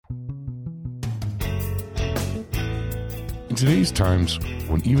today's times,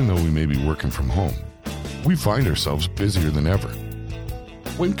 when even though we may be working from home, we find ourselves busier than ever.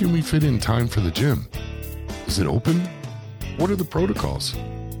 When can we fit in time for the gym? Is it open? What are the protocols?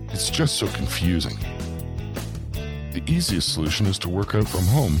 It's just so confusing. The easiest solution is to work out from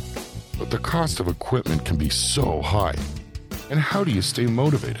home, but the cost of equipment can be so high. And how do you stay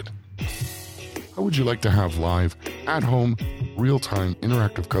motivated? How would you like to have live, at-home, real-time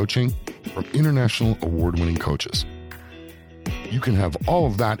interactive coaching from international award-winning coaches? You can have all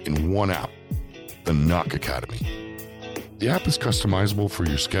of that in one app, the Knock Academy. The app is customizable for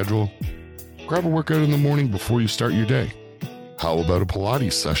your schedule. Grab a workout in the morning before you start your day. How about a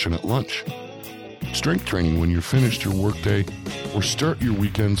Pilates session at lunch? Strength training when you're finished your workday, or start your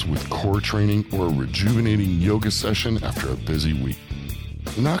weekends with core training or a rejuvenating yoga session after a busy week.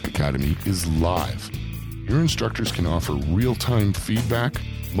 The Knock Academy is live. Your instructors can offer real-time feedback,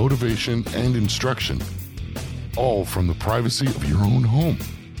 motivation, and instruction, all from the privacy of your own home.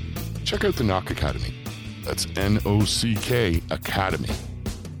 Check out the Knock Academy. That's N-O-C-K Academy.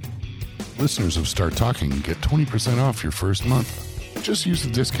 Listeners of Start Talking get 20% off your first month. Just use the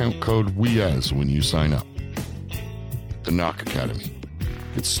discount code WEAS when you sign up. The Knock Academy.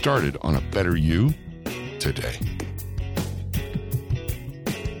 Get started on a better you today.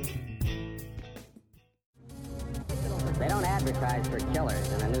 They don't advertise for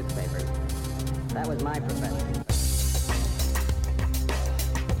killers in the newspapers. That was my profession.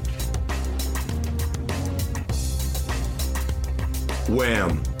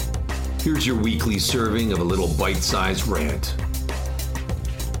 Wham! Here's your weekly serving of a little bite-sized rant.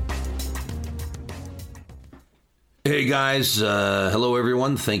 Hey guys, hello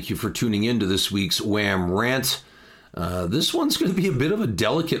everyone. Thank you for tuning in to this week's Wham Rant. This one's going to be a bit of a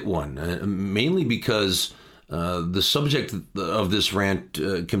delicate one, mainly because the subject of this rant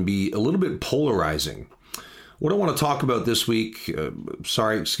can be a little bit polarizing. What I want to talk about this week,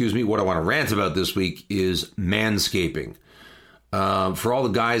 what I want to rant about this week is manscaping. For all the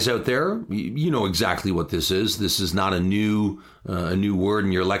guys out there, you know exactly what this is. This is not a new word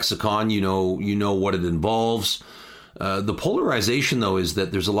in your lexicon. You know what it involves. The polarization, though, is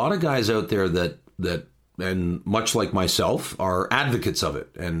that there's a lot of guys out there that and much like myself, are advocates of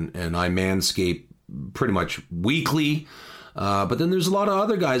it, and I manscape pretty much weekly. But then there's a lot of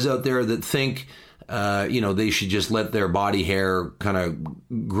other guys out there that think, they should just let their body hair kind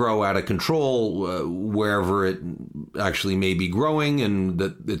of grow out of control wherever it actually may be growing, and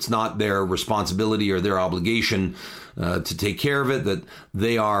that it's not their responsibility or their obligation to take care of it, that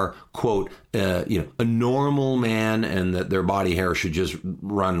they are, quote, a normal man, and that their body hair should just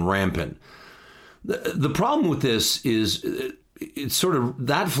run rampant. The problem with this is it's sort of,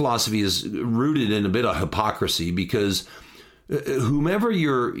 that philosophy is rooted in a bit of hypocrisy, because whomever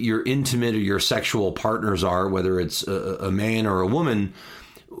your intimate or your sexual partners are, whether it's a man or a woman,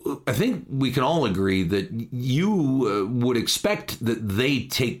 I think we can all agree that you would expect that they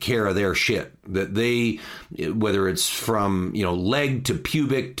take care of their shit, that they, whether it's from, leg to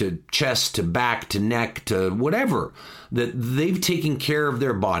pubic to chest to back to neck to whatever, that they've taken care of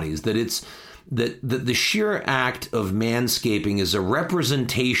their bodies, that it's that the sheer act of manscaping is a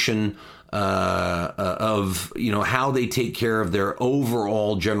representation of how they take care of their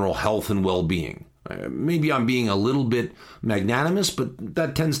overall general health and well-being. Maybe I'm being a little bit magnanimous, but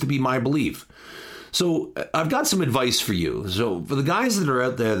that tends to be my belief. So I've got some advice for you. So for the guys that are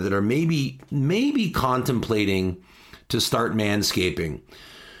out there that are maybe contemplating to start manscaping,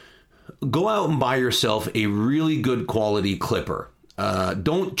 go out and buy yourself a really good quality clipper.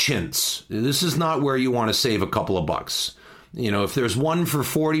 Don't chintz. This is not where you want to save a couple of bucks. If there's one for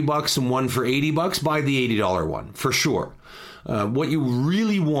 $40 and one for $80, buy the $80 one for sure. What you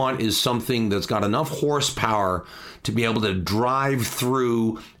really want is something that's got enough horsepower to be able to drive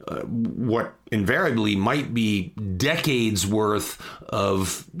through what invariably might be decades worth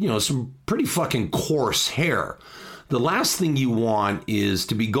of, some pretty fucking coarse hair. The last thing you want is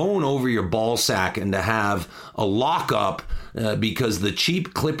to be going over your ball sack and to have a lockup because the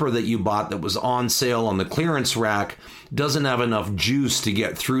cheap clipper that you bought that was on sale on the clearance rack doesn't have enough juice to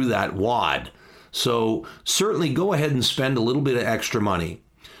get through that wad. So certainly go ahead and spend a little bit of extra money.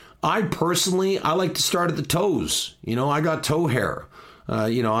 I like to start at the toes. I got toe hair.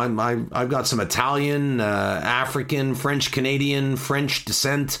 I've got some Italian, African, French Canadian, French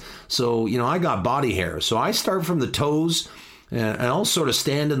descent. So, I got body hair. So I start from the toes, and I'll sort of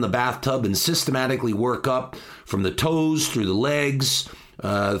stand in the bathtub and systematically work up from the toes through the legs,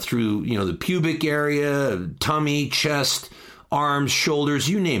 through, the pubic area, tummy, chest, arms, shoulders,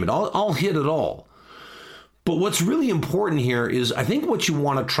 you name it. I'll hit it all. But what's really important here is I think what you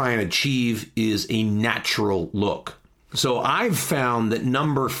want to try and achieve is a natural look. So I've found that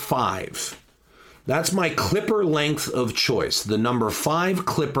number 5, that's my clipper length of choice. The number 5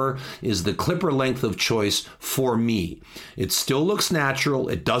 clipper is the clipper length of choice for me. It still looks natural.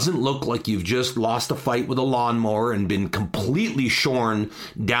 It doesn't look like you've just lost a fight with a lawnmower and been completely shorn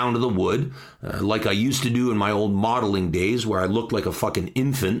down to the wood, like I used to do in my old modeling days where I looked like a fucking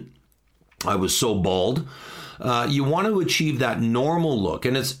infant. I was so bald. You want to achieve that normal look,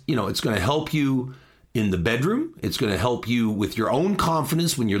 and it's going to help you in the bedroom. It's going to help you with your own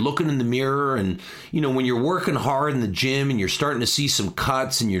confidence when you're looking in the mirror, and when you're working hard in the gym and you're starting to see some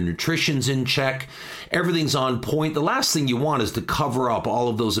cuts and your nutrition's in check, everything's on point. The last thing you want is to cover up all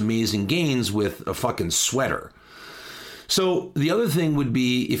of those amazing gains with a fucking sweater. So the other thing would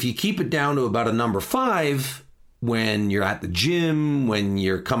be, if you keep it down to about a number 5 when you're at the gym, when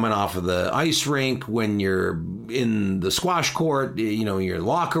you're coming off of the ice rink, when you're in the squash court, your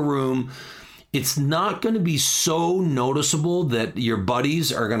locker room, it's not going to be so noticeable that your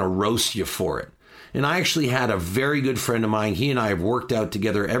buddies are going to roast you for it. And I actually had a very good friend of mine. He and I have worked out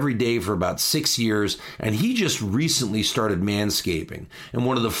together every day for about 6 years, and he just recently started manscaping. And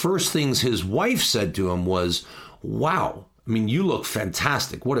one of the first things his wife said to him was, "Wow, I mean, you look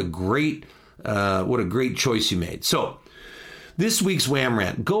fantastic. What a great choice you made." So this week's Wham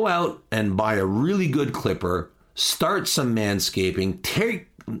Rant, go out and buy a really good clipper, start some manscaping,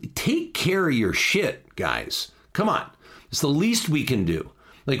 take care of your shit, guys. Come on. It's the least we can do.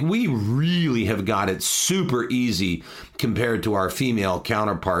 Like, we really have got it super easy compared to our female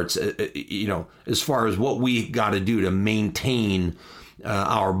counterparts, as far as what we got to do to maintain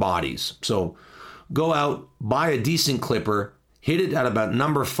our bodies. So go out, buy a decent clipper, hit it at about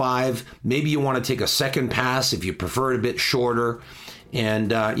number 5. Maybe you want to take a second pass if you prefer it a bit shorter. And,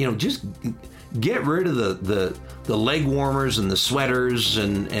 just get rid of the leg warmers and the sweaters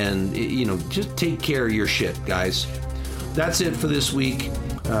and just take care of your shit, guys. That's it for this week.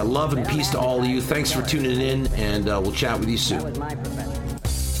 Love and peace to all of you. Thanks for tuning in, and we'll chat with you soon. That was my profession.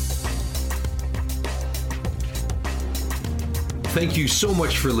 Thank you so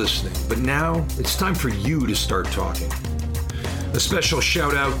much for listening, but now it's time for you to start talking. A special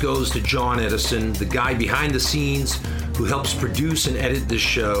shout out goes to John Edison, the guy behind the scenes who helps produce and edit this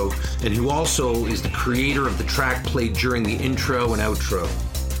show, and who also is the creator of the track played during the intro and outro.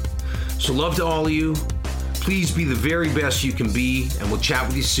 So love to all of you. Please be the very best you can be, and we'll chat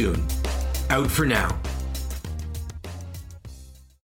with you soon. Out for now.